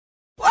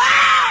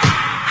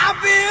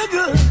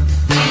good.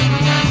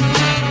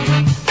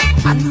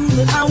 I knew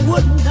that I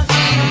wouldn't.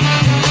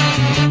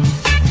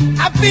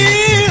 I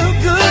feel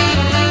good.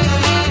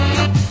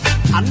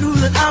 I knew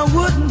that I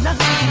wouldn't.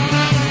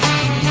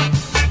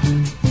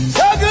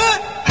 So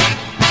good,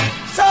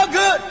 so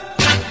good.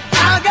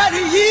 I got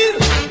you.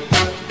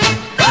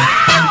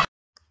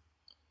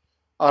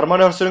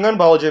 Armando Surungan,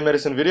 Biology and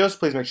Medicine videos.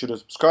 Please make sure to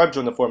subscribe,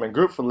 join the forum and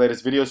group. For the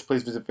latest videos,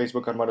 please visit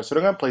Facebook Armando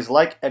Surungan. Please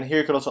like, and here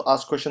you can also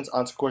ask questions,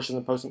 answer questions,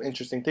 and post some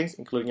interesting things,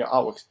 including your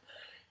artworks.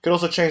 You can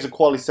also change the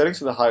quality settings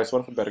to the highest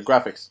one for better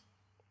graphics.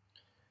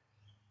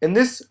 In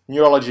this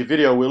neurology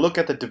video, we'll look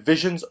at the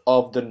divisions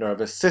of the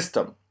nervous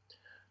system.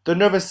 The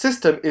nervous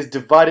system is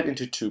divided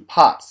into two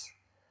parts.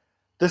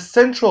 The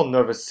central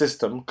nervous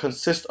system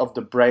consists of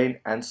the brain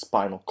and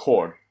spinal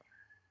cord.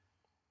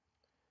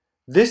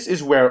 This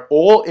is where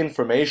all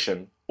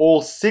information,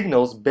 all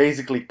signals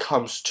basically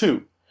comes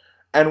to,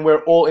 and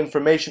where all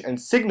information and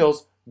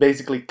signals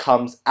basically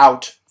comes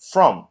out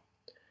from,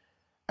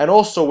 and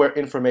also where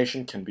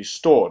information can be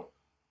stored.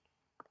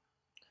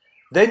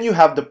 Then you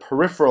have the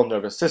peripheral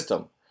nervous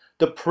system.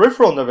 The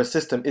peripheral nervous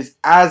system is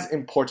as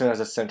important as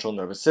the central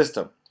nervous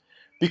system,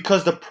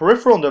 because the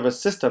peripheral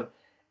nervous system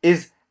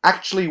is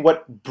actually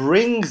what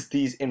brings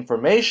these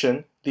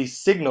information, these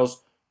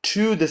signals,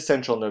 to the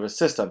central nervous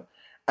system,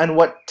 and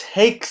what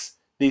takes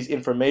these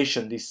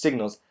information, these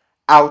signals,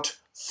 out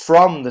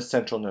from the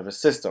central nervous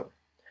system.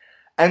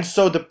 And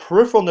so the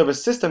peripheral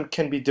nervous system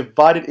can be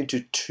divided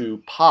into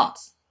two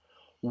parts.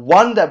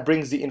 One that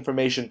brings the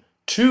information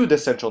to the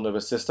central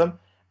nervous system,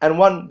 and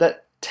one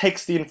that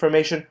takes the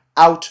information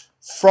out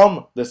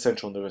from the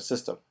central nervous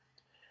system.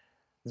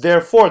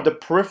 Therefore, the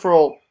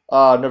peripheral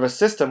nervous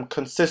system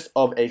consists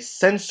of a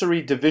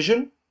sensory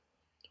division,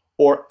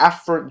 or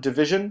afferent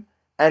division,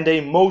 and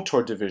a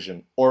motor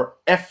division, or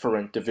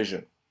efferent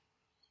division.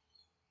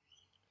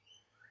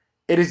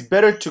 It is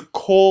better to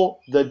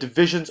call the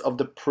divisions of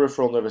the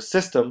peripheral nervous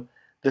system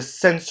the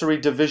sensory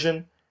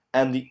division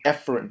and the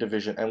efferent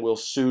division, and we'll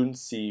soon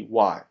see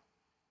why.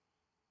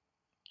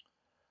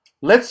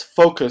 Let's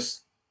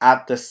focus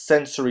at the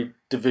sensory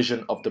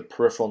division of the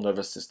peripheral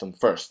nervous system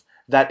first.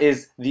 That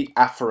is the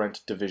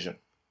afferent division.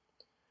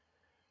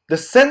 The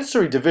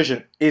sensory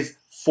division is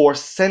for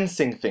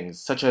sensing things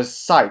such as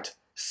sight,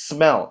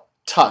 smell,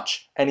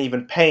 touch, and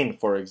even pain,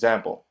 for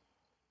example.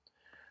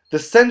 The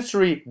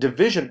sensory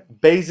division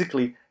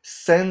basically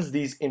sends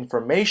these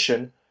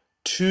information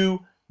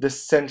to the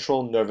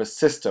central nervous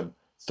system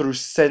through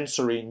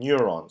sensory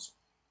neurons.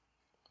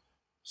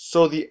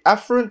 So the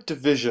afferent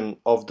division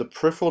of the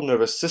peripheral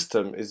nervous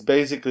system is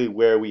basically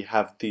where we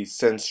have these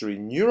sensory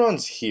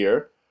neurons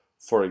here.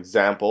 For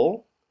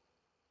example,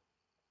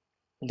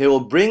 they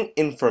will bring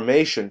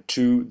information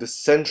to the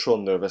central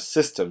nervous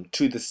system,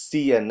 to the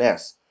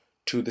CNS,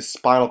 to the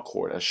spinal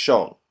cord as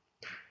shown.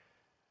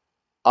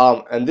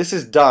 And this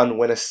is done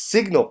when a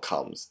signal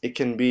comes. It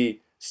can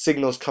be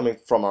signals coming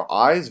from our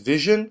eyes,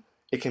 vision,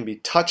 it can be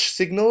touch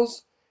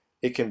signals,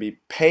 it can be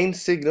pain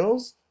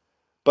signals,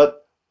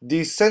 but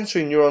these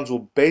sensory neurons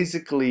will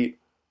basically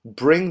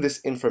bring this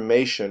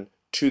information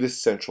to the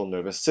central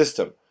nervous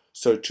system,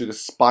 so to the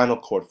spinal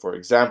cord, for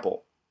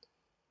example.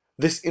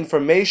 This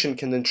information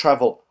can then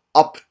travel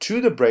up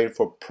to the brain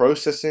for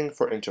processing,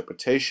 for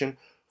interpretation,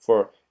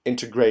 for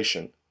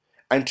integration,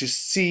 and to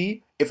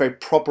see if a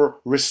proper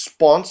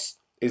response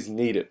is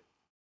needed.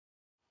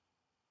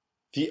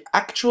 The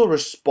actual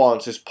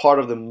response is part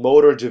of the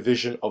motor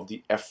division of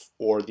the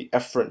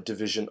efferent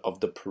division of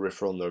the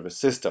peripheral nervous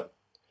system.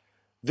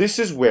 This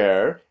is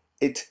where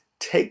it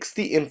takes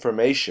the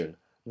information,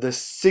 the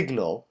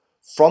signal,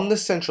 from the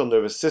central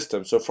nervous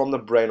system, so from the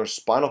brain or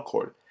spinal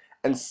cord,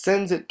 and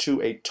sends it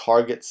to a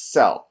target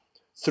cell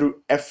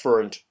through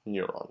efferent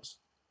neurons.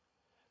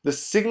 The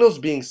signals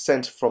being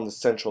sent from the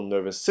central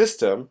nervous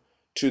system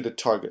to the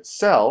target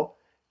cell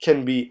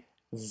can be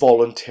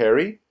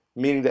voluntary,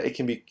 meaning that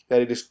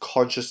it is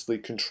consciously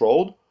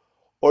controlled,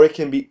 or it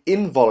can be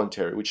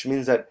involuntary, which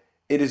means that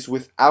it is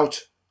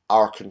without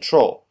our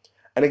control.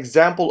 An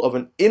example of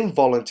an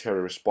involuntary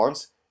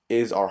response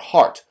is our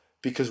heart,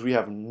 because we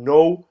have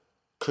no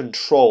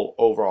control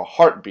over our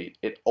heartbeat.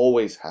 It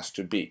always has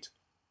to beat.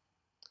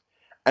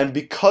 And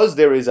because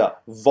there is a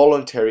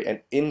voluntary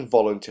and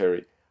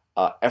involuntary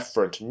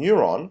efferent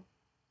neuron,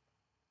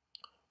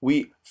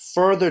 we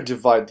further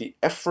divide the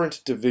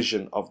efferent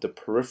division of the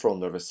peripheral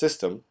nervous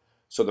system,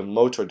 so the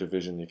motor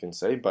division you can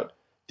say, but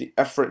the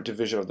efferent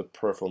division of the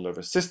peripheral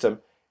nervous system,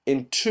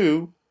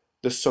 into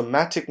the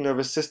somatic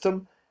nervous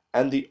system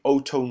and the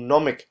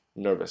autonomic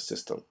nervous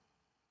system.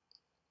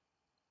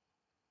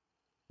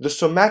 The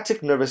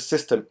somatic nervous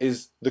system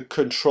is the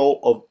control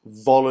of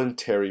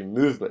voluntary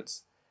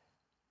movements,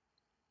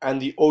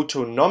 and the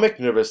autonomic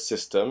nervous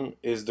system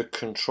is the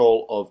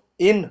control of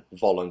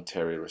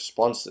involuntary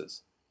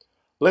responses.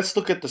 Let's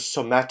look at the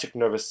somatic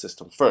nervous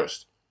system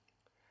first.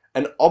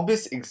 An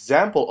obvious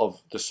example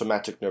of the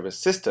somatic nervous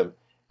system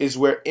is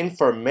where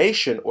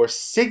information or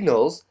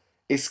signals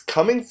is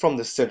coming from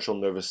the central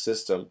nervous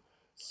system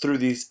through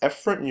these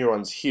efferent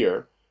neurons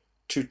here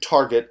to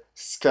target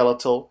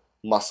skeletal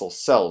muscle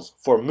cells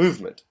for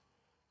movement.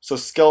 So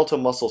skeletal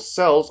muscle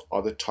cells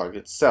are the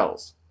target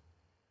cells.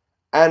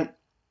 And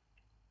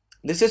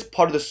this is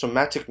part of the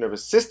somatic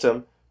nervous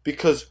system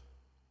because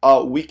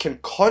we can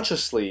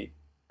consciously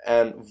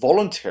and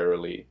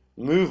voluntarily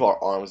move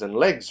our arms and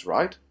legs,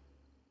 right?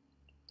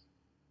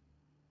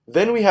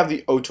 Then we have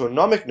the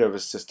autonomic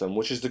nervous system,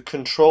 which is the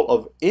control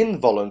of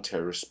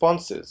involuntary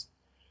responses.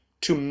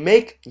 To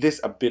make this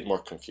a bit more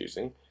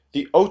confusing,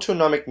 the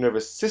autonomic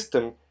nervous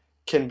system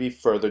can be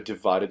further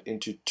divided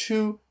into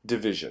two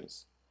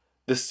divisions,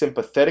 the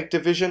sympathetic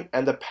division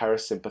and the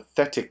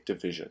parasympathetic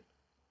division.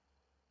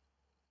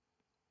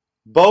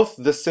 Both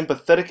the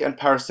sympathetic and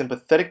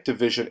parasympathetic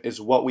division is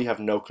what we have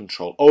no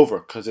control over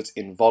because it's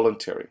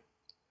involuntary.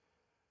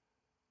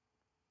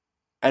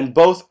 And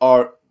both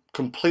are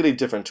completely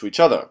different to each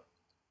other.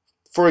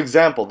 For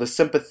example, the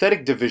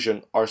sympathetic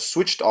division are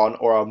switched on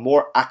or are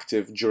more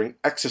active during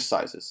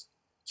exercises,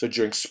 so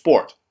during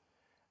sport.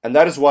 And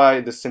that is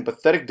why the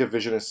sympathetic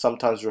division is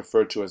sometimes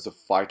referred to as the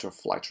fight or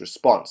flight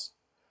response.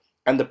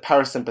 And the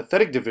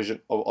parasympathetic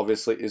division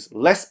obviously is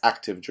less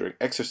active during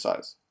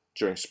exercise,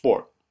 during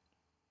sport.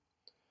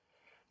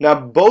 Now,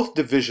 both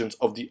divisions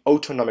of the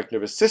autonomic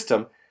nervous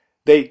system,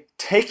 they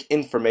take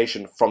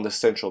information from the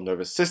central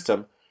nervous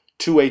system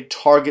to a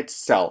target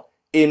cell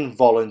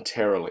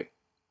involuntarily.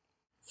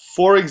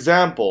 For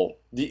example,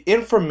 the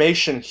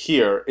information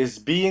here is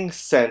being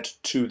sent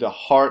to the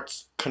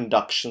heart's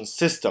conduction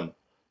system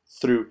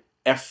through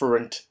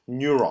efferent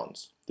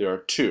neurons. There are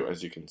two,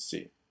 as you can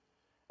see.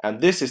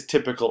 And this is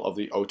typical of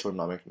the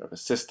autonomic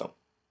nervous system.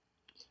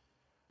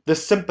 The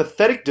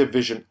sympathetic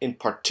division in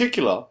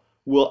particular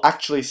will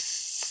actually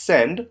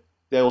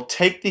they will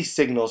take these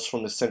signals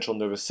from the central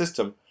nervous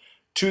system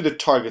to the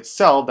target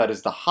cell, that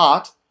is the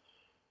heart,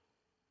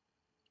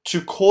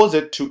 to cause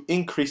it to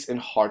increase in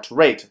heart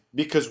rate,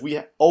 because we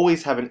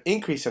always have an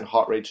increase in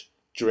heart rate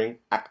during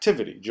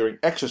activity, during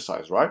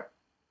exercise, right?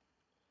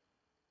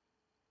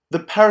 The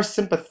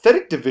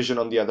parasympathetic division,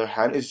 on the other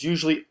hand, is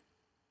usually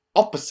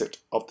opposite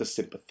of the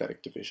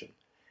sympathetic division.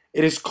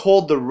 It is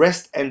called the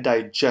rest and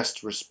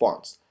digest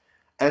response,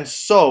 and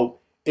so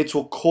it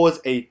will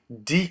cause a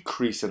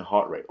decrease in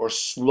heart rate or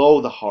slow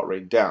the heart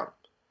rate down.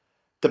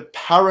 The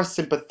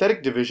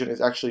parasympathetic division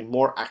is actually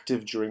more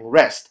active during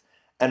rest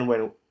and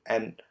when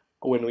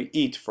we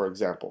eat, for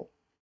example.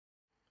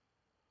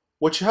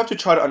 What you have to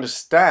try to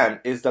understand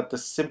is that the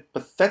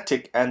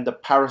sympathetic and the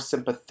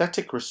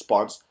parasympathetic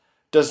response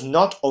does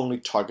not only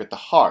target the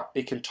heart,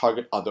 it can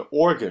target other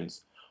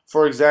organs.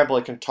 For example,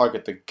 it can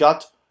target the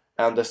gut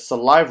and the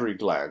salivary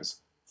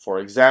glands, for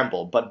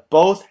example, but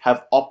both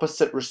have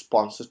opposite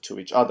responses to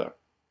each other.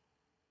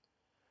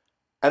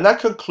 And that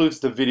concludes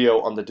the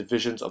video on the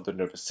divisions of the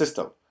nervous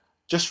system.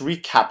 Just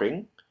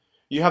recapping,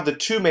 you have the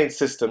two main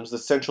systems, the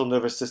central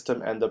nervous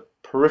system and the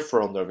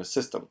peripheral nervous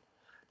system.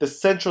 The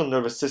central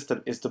nervous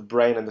system is the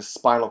brain and the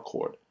spinal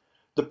cord.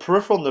 The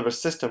peripheral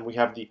nervous system, we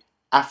have the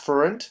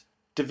afferent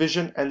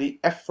division and the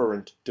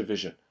efferent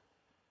division.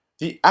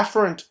 The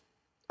afferent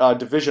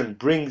division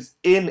brings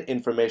in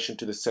information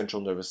to the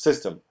central nervous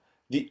system.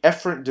 The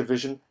efferent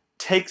division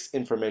takes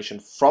information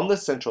from the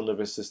central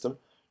nervous system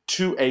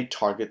to a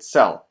target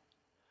cell.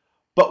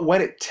 But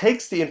when it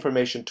takes the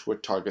information to a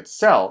target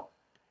cell,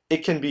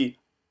 it can be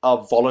a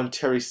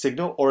voluntary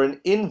signal or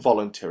an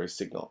involuntary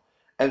signal.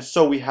 And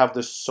so we have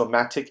the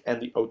somatic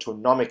and the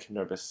autonomic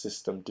nervous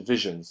system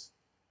divisions.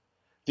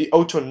 The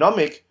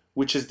autonomic,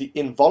 which is the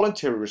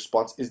involuntary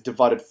response, is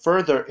divided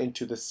further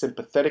into the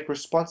sympathetic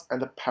response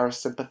and the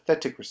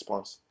parasympathetic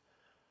response.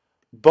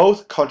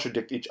 Both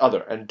contradict each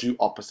other and do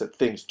opposite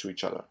things to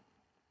each other.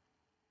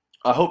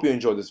 I hope you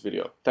enjoyed this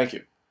video. Thank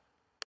you.